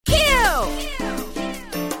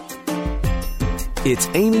It's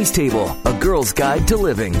Amy's Table, a girl's guide to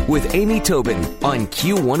living with Amy Tobin on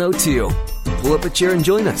Q102. Pull up a chair and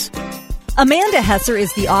join us. Amanda Hesser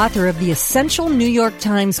is the author of the Essential New York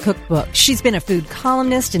Times Cookbook. She's been a food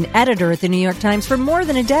columnist and editor at the New York Times for more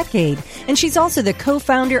than a decade. And she's also the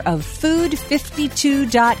co-founder of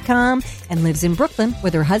Food52.com and lives in Brooklyn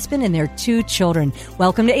with her husband and their 2 children.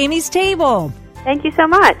 Welcome to Amy's Table. Thank you so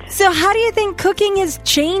much. So how do you think cooking has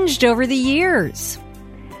changed over the years?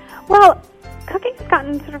 Well, cooking has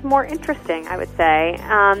gotten sort of more interesting, I would say.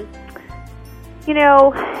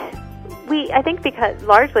 I think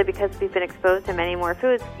largely because we've been exposed to many more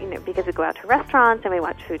foods, because we go out to restaurants and we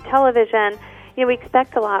watch food television, we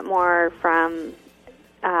expect a lot more from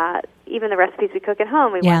even the recipes we cook at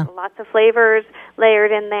home. We want lots of flavors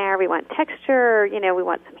layered in there. We want texture, we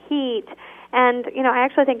want some heat. And, I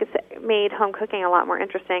actually think it's made home cooking a lot more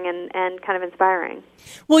interesting and kind of inspiring.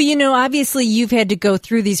 Well, obviously you've had to go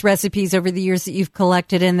through these recipes over the years that you've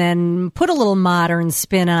collected and then put a little modern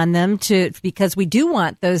spin on them because we do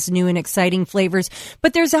want those new and exciting flavors.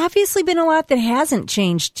 But there's obviously been a lot that hasn't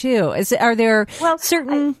changed, too. Are there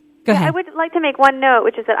certain... Go ahead. I would like to make one note,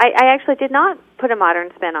 which is that I actually did not put a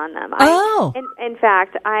modern spin on them. In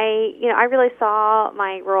fact, I really saw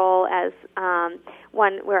my role as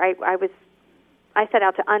one where I set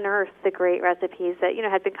out to unearth the great recipes that,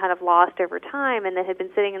 had been kind of lost over time and that had been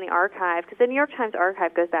sitting in the archive, because the New York Times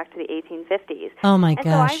archive goes back to the 1850s. Oh, my gosh.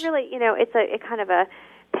 So I really, it's a kind of a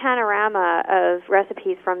panorama of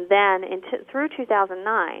recipes from then through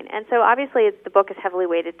 2009. And so obviously the book is heavily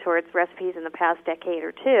weighted towards recipes in the past decade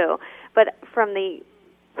or two, but from the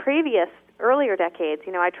previous earlier decades,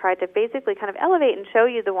 I tried to basically kind of elevate and show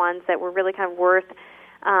you the ones that were really kind of worth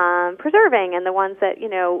preserving and the ones that,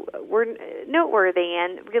 were noteworthy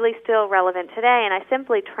and really still relevant today. And I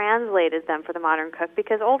simply translated them for the modern cook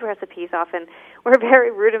because old recipes often were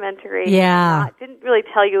very rudimentary. Yeah. Didn't really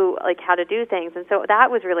tell you how to do things. And so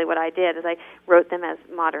that was really what I did, is I wrote them as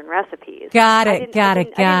modern recipes. Got it. I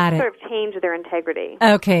didn't sort of change their integrity.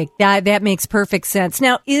 Okay. That makes perfect sense.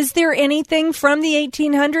 Now, is there anything from the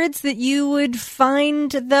 1800s that you would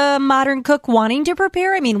find the modern cook wanting to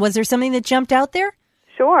prepare? I mean, was there something that jumped out there?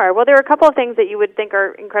 Sure. Well, there are a couple of things that you would think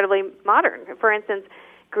are incredibly modern. For instance,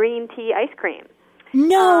 green tea ice cream.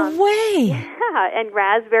 No way. Yeah, and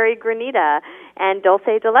raspberry granita and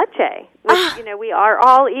dulce de leche, which, we are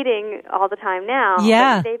all eating all the time now.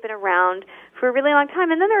 Yeah. But they've been around for a really long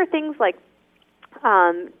time. And then there are things like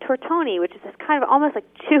tortoni, which is this kind of almost like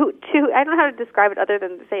chew. I don't know how to describe it other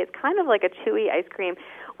than to say it's kind of like a chewy ice cream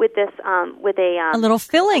with this with a little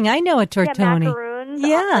filling. I know a tortoni. Yeah, macaroons.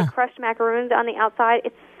 Like crushed macaroons on the outside.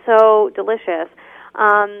 It's so delicious.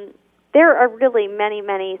 There are really many,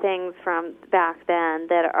 many things from back then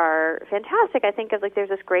that are fantastic. I think of there's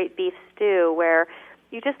this great beef stew where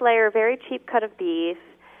you just layer a very cheap cut of beef,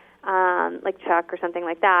 like chuck or something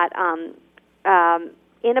like that,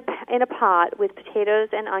 in a pot with potatoes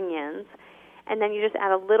and onions, and then you just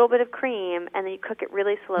add a little bit of cream, and then you cook it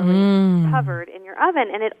really slowly, covered in your oven,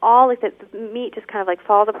 and it all the meat just kind of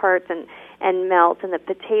falls apart and melts, and the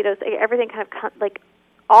potatoes, everything kind of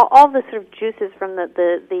all the sort of juices from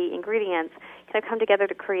the ingredients kind of come together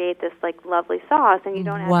to create this lovely sauce, and you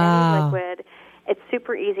don't add any liquid. It's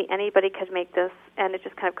super easy. Anybody could make this, and it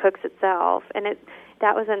just kind of cooks itself. And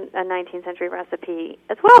that was a 19th century recipe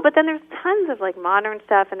as well. But then there's tons of modern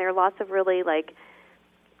stuff, and there are lots of really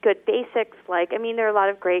good basics. There are a lot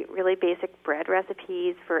of great, really basic bread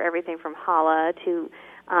recipes for everything from challah to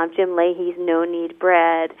Jim Leahy's no-knead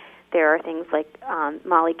bread. There are things like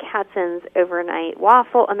Molly Katzen's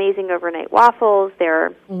amazing overnight waffles.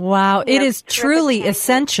 Wow, it is truly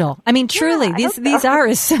essential. I mean, truly, these are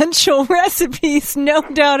essential recipes, no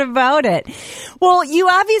doubt about it. Well,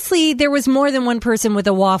 there was more than one person with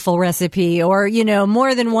a waffle recipe or,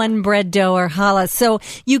 more than one bread dough or challah. So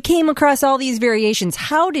you came across all these variations.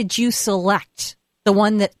 How did you select the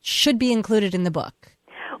one that should be included in the book?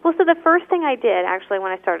 Well, so the first thing I did, actually,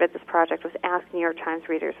 when I started this project was ask New York Times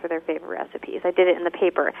readers for their favorite recipes. I did it in the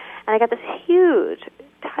paper, and I got this huge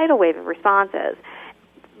tidal wave of responses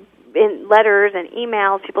in letters and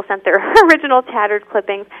emails. People sent their original tattered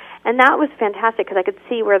clippings, and that was fantastic because I could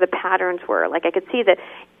see where the patterns were. I could see that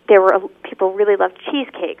people really loved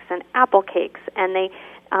cheesecakes and apple cakes, and they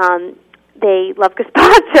love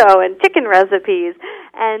gazpacho and chicken recipes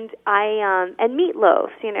and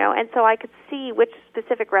meatloafs, and so I could see which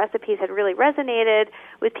specific recipes had really resonated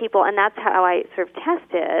with people, and that's how I sort of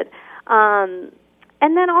tested. And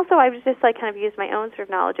then also I was just kind of used my own sort of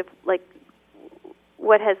knowledge of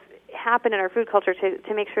what has happened in our food culture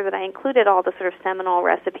to make sure that I included all the sort of seminal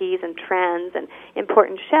recipes and trends and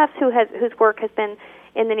important chefs whose work has been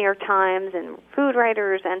in the New York Times and food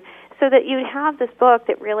writers, and so that you'd have this book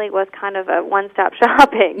that really was kind of a one-stop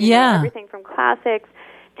shopping. Yeah. Everything from classics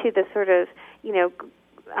to the sort of,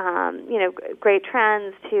 great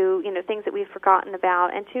trends to, things that we've forgotten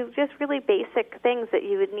about, and to just really basic things that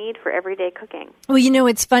you would need for everyday cooking. Well,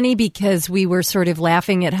 it's funny because we were sort of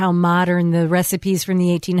laughing at how modern the recipes from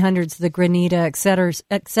the 1800s, the granita, et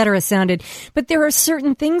cetera, sounded. But there are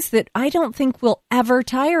certain things that I don't think we'll ever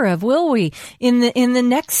tire of, will we? In the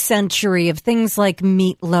next century, of things like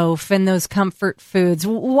meatloaf and those comfort foods.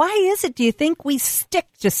 Why is it, do you think, we stick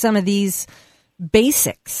to some of these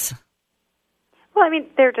basics? Well, I mean,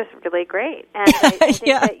 they're just really great, and I think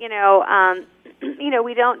Yeah. that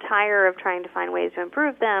we don't tire of trying to find ways to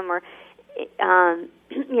improve them, or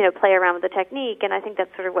play around with the technique. And I think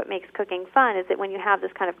that's sort of what makes cooking fun, is that when you have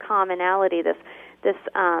this kind of commonality, this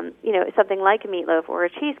something like a meatloaf or a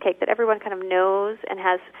cheesecake that everyone kind of knows and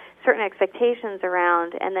has certain expectations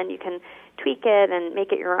around, and then you can tweak it and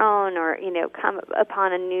make it your own, or come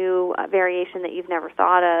upon a new variation that you've never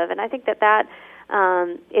thought of. And I think that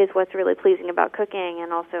is what's really pleasing about cooking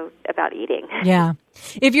and also about eating. Yeah.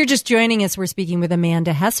 If you're just joining us, we're speaking with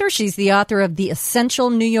Amanda Hesser. She's the author of the Essential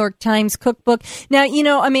New York Times Cookbook. Now,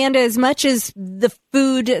 Amanda, as much as the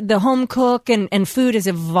food, the home cook and food has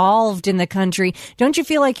evolved in the country, don't you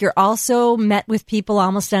feel like you're also met with people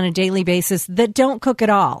almost on a daily basis that don't cook at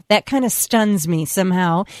all? That kind of stuns me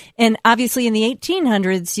somehow. And obviously in the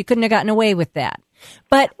 1800s, you couldn't have gotten away with that.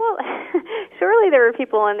 But surely there were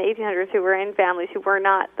people in the 1800s who were in families who were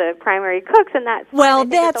not the primary cooks, and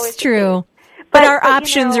that's true. But our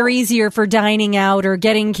options are easier for dining out or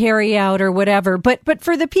getting carry out or whatever. But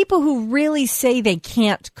for the people who really say they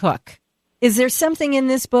can't cook, is there something in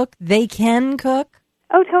this book they can cook?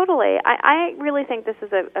 Oh, totally. I really think this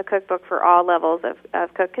is a cookbook for all levels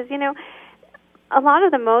of cook, because, a lot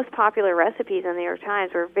of the most popular recipes in the New York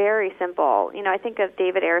Times were very simple. I think of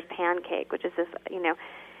David Ayer's pancake, which is this,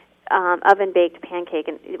 oven-baked pancake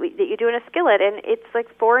that you do in a skillet, and it's like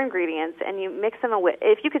 4 ingredients, and you mix them.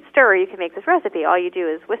 If you could stir, you can make this recipe. All you do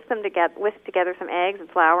is whisk together some eggs and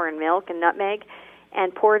flour and milk and nutmeg,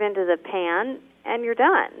 and pour it into the pan, and you're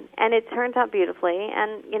done. And it turns out beautifully.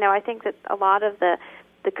 And I think that a lot of the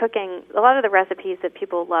cooking, a lot of the recipes that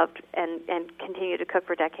people loved and continue to cook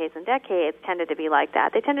for decades and decades tended to be like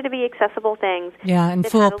that. They tended to be accessible things. Yeah, and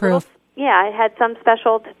foolproof. It had some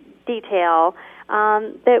special detail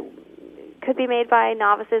that could be made by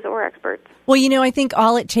novices or experts. Well, I think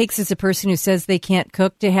all it takes is a person who says they can't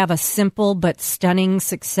cook to have a simple but stunning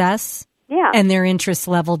success. Yeah. And their interest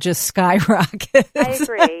level just skyrockets. I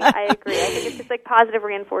agree. I think it's just like positive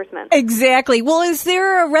reinforcement. Exactly. Well, is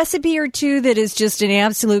there a recipe or two that is just an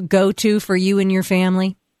absolute go-to for you and your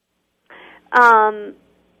family? Oh,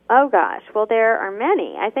 gosh. Well, there are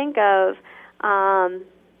many. I think of,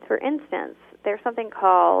 for instance, there's something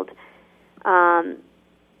called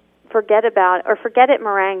Forget It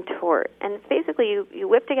meringue tort. And it's basically you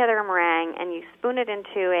whip together a meringue and you spoon it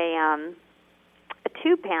into a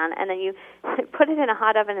tube pan, and then you put it in a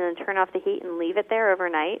hot oven and then turn off the heat and leave it there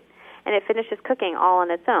overnight, and it finishes cooking all on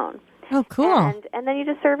its own. Oh, cool. And then you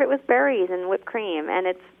just serve it with berries and whipped cream, and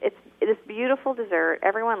it's this beautiful dessert.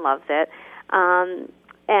 Everyone loves it.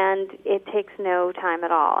 And it takes no time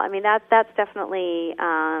at all. I mean, that's definitely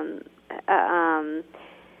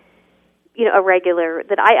a regular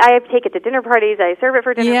that I take it to dinner parties. I serve it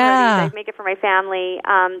for dinner parties. I make it for my family.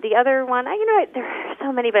 The other one, there are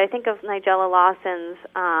so many, but I think of Nigella Lawson's.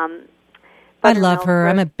 I love her.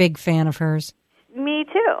 I'm a big fan of hers. Me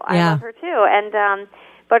too. I love her too. And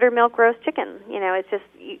buttermilk roast chicken. It's just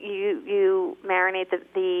you marinate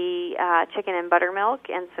the chicken in buttermilk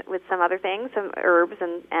and with some other things, some herbs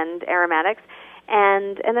and aromatics,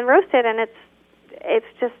 and then roast it, and it's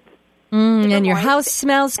just. And your house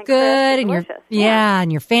smells good, and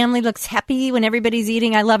and your family looks happy when everybody's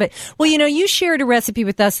eating. I love it. Well, you shared a recipe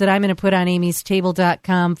with us that I'm going to put on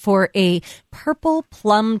amystable.com for a purple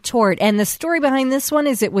plum tort. And the story behind this one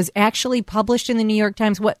is it was actually published in the New York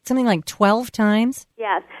Times, something like 12 times?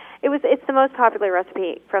 Yes. It's the most popular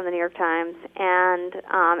recipe from the New York Times, and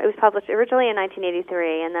it was published originally in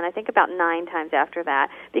 1983, and then I think about 9 times after that,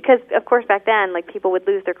 because of course back then, people would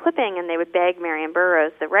lose their clipping, and they would beg Marian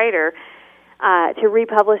Burroughs, the writer, to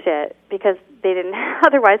republish it because they didn't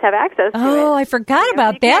otherwise have access to it. Oh, I forgot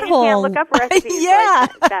about that whole. You can't look up recipes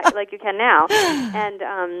like you can now, and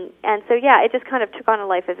so it just kind of took on a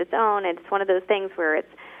life of its own, and it's one of those things where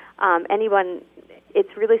it's anyone.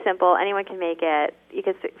 It's really simple. Anyone can make it. You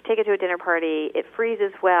can take it to a dinner party. It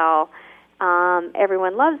freezes well.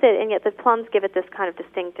 Everyone loves it, and yet the plums give it this kind of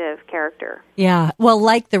distinctive character. Yeah. Well,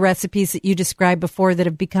 like the recipes that you described before that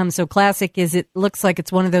have become so classic, is it looks like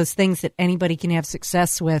it's one of those things that anybody can have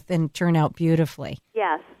success with and turn out beautifully.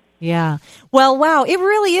 Yes. Yeah. Well, wow. It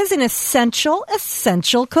really is an essential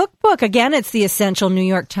cookbook. Again, it's the Essential New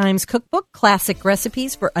York Times Cookbook, Classic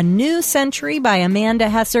Recipes for a New Century by Amanda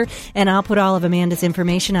Hesser. And I'll put all of Amanda's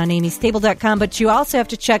information on amystable.com. But you also have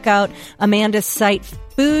to check out Amanda's site,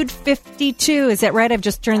 Food 52. Is that right? I've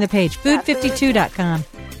just turned the page. Food52.com.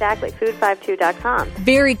 Exactly. Food52.com.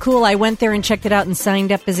 Very cool. I went there and checked it out and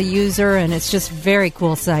signed up as a user. And it's just a very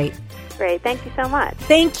cool site. Great. Thank you so much.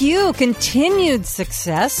 Thank you. Continued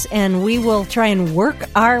success, and we will try and work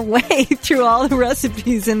our way through all the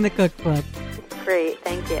recipes in the cookbook. Great.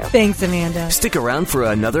 Thank you. Thanks, Amanda. Stick around for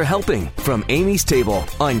another helping from Amy's Table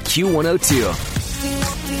on Q102.